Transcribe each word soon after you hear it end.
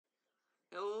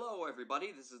Hello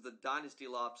everybody, this is the Dynasty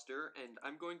Lobster, and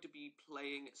I'm going to be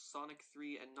playing Sonic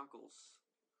 3 and Knuckles.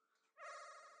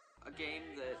 A game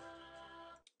that...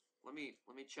 Let me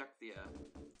check the...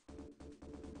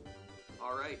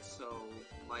 Alright, so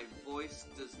my voice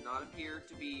does not appear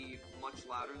to be much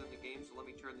louder than the game, so let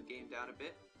me turn the game down a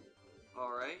bit.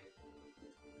 Alright.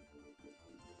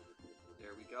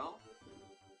 There we go.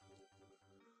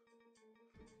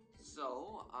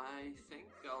 So, I think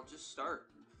I'll just start.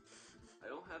 I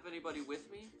don't have anybody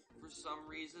with me. For some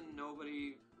reason,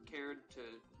 nobody cared to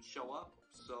show up,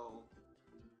 so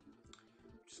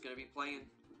I'm just gonna be playing.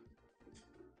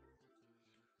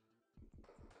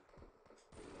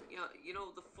 Yeah, you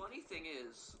know, the funny thing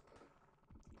is,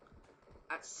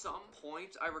 at some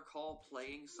point I recall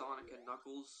playing Sonic and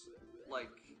Knuckles, like,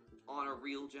 on a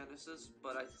real Genesis,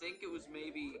 but I think it was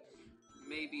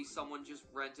maybe someone just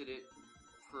rented it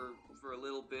for a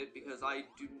little bit, because I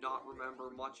do not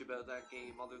remember much about that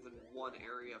game other than one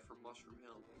area from Mushroom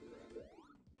Hill.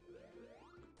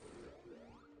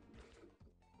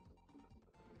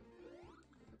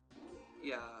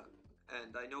 Yeah,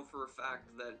 and I know for a fact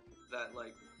that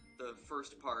like, the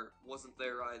first part wasn't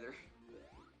there either.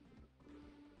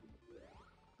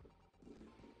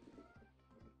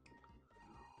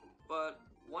 But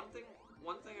one thing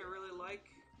I really like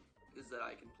is that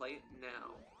I can play it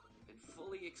now and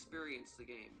fully experience the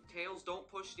game. Tails, don't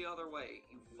push the other way,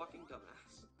 you fucking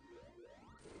dumbass.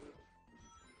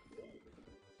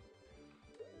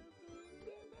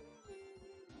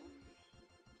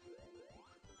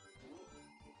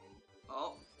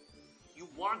 Oh. You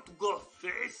want to go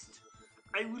first?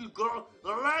 I will go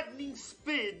lightning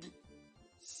speed.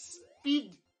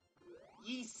 Speed.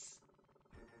 Yes.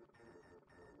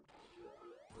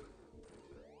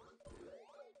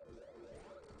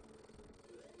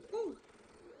 Woo!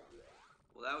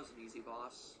 Well, that was an easy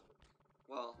boss.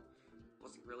 Well, it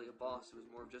wasn't really a boss, it was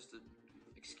more of just an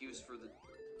excuse for the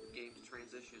game to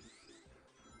transition.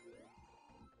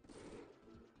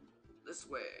 This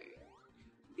way.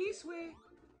 This way.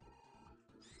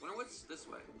 Wonder what's this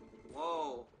way.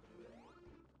 Whoa.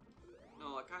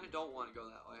 No, I kind of don't want to go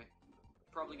that way.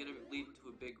 Probably going to lead into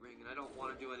a big ring, and I don't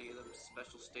want to do any of them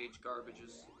special stage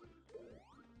garbages.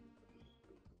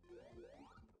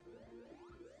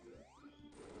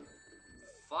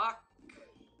 Fuck!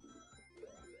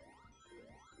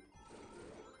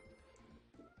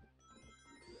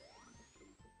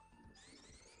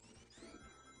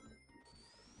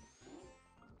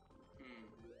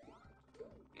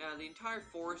 Yeah, the entire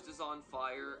forest is on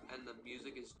fire, and the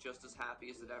music is just as happy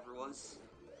as it ever was.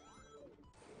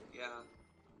 Yeah.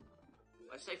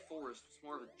 I say forest, it's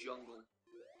more of a jungle.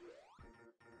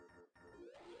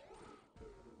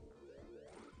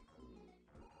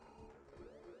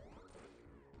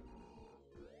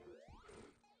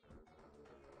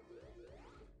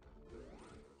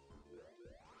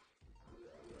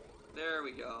 There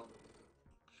we go.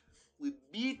 We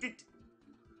beat it.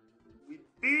 We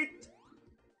beat.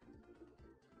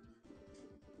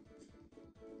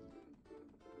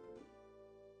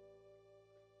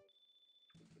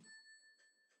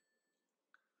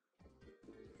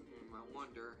 I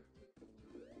wonder.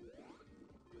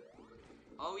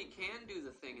 Oh, he can do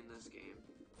the thing in this game.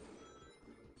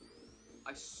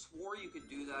 I swore you could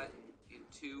do that in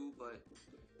 2, but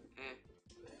eh.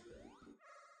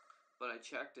 But I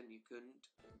checked and you couldn't.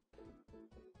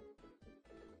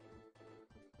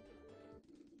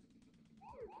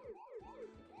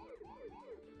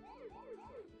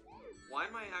 Why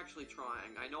am I actually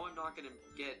trying? I know I'm not gonna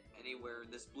get anywhere in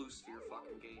this blue sphere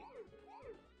fucking game.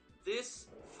 This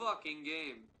fucking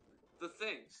game. The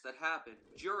things that happen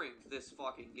during this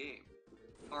fucking game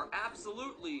are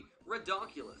absolutely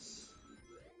redonkulous.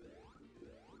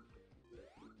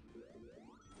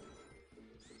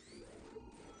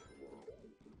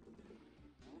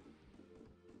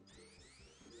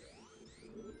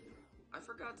 I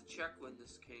forgot to check when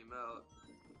this came out.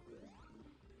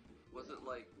 Was it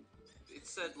like... It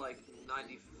said like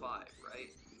 95,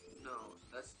 right? No,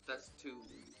 that's 2.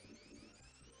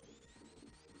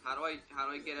 How do I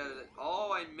get out of it?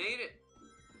 Oh, I made it!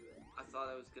 I thought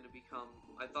I was going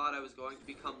to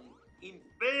become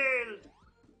Impaled.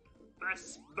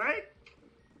 Pass back.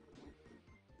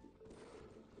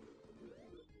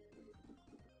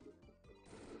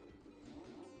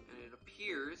 And it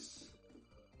appears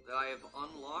that I have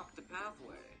unlocked the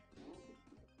pathway.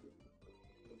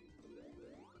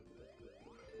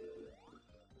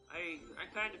 I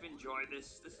kind of enjoy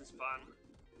this. This is fun.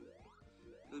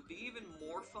 It would be even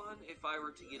more fun if I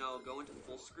were to, you know, go into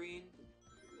full screen.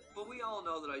 But we all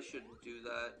know that I shouldn't do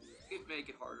that. It'd make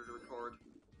it harder to record.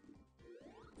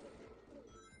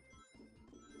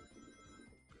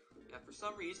 For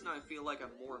some reason, I feel like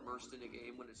I'm more immersed in a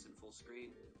game when it's in full screen.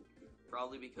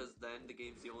 Probably because then the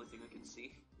game's the only thing I can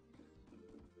see.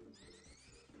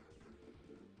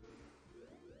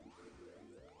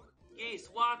 Yes,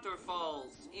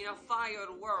 waterfalls in a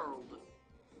fire world.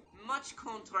 Much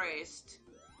contrast.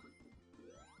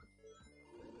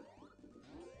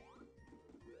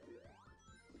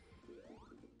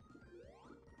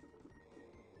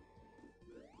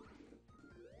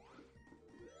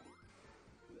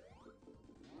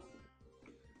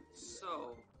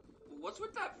 So, what's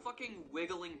with that fucking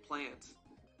wiggling plant?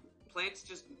 Plant's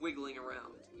just wiggling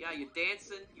around. Yeah, you're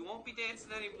dancing. You won't be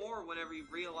dancing anymore whenever you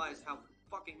realize how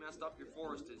fucking messed up your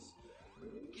forest is.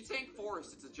 You keep saying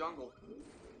forest, it's a jungle.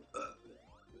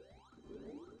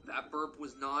 That burp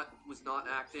was not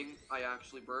acting. I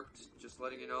actually burped, just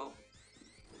letting you know.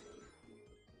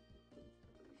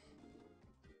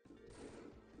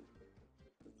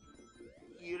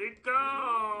 Here it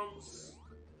comes!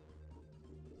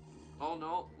 Oh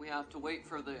no, we have to wait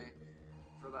for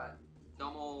that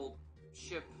dumb old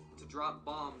ship to drop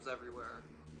bombs everywhere.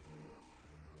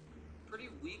 Pretty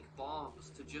weak bombs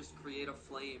to just create a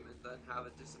flame and then have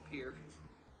it disappear.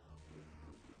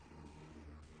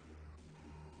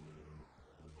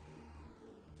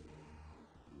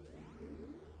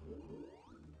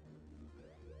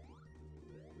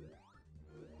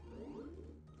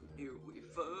 Here we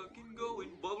fucking go in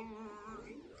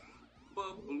bubbling,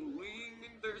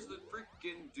 and there's the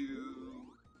freaking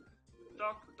dew.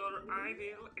 Dr.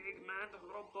 Evil Eggman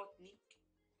Robotnik.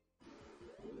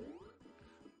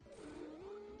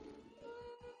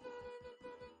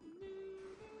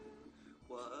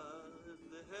 What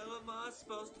the hell am I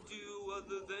supposed to do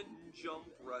other than jump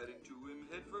right into him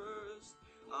head first?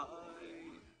 I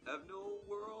have no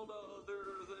world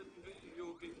other than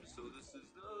video games, so this is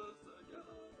nothing I got.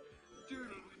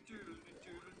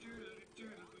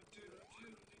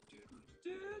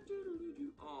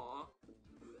 Aww.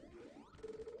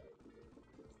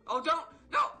 Oh, don't!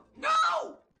 No!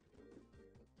 No!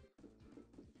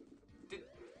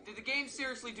 Did the game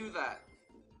seriously do that?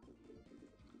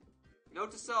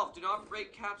 Note to self, do not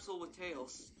break capsule with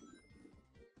tails.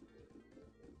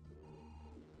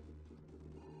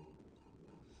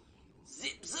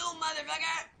 Zip zoom,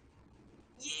 motherfucker!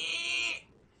 Yeah!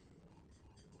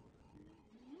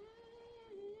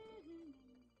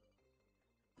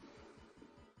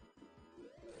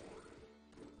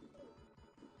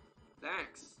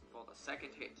 Thanks for the second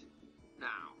hit.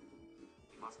 Now,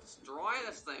 we must destroy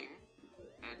this thing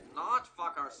and not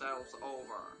fuck ourselves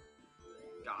over.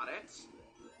 Got it?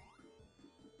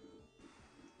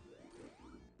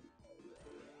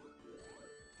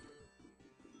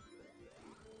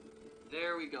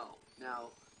 There we go.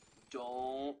 Now,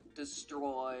 don't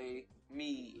destroy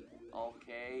me,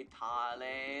 okay,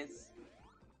 Thales?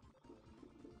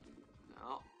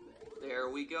 No. There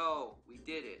we go. We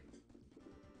did it.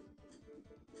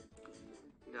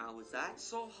 Now, was that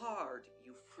so hard,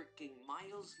 you freaking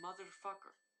Miles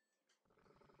motherfucker?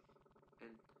 And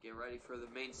get ready for the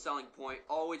main selling point.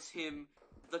 Oh, it's him,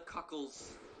 the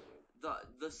cuckles,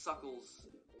 the suckles.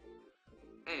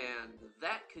 And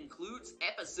that concludes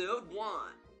episode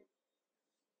 1.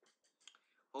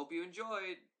 Hope you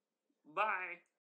enjoyed. Bye.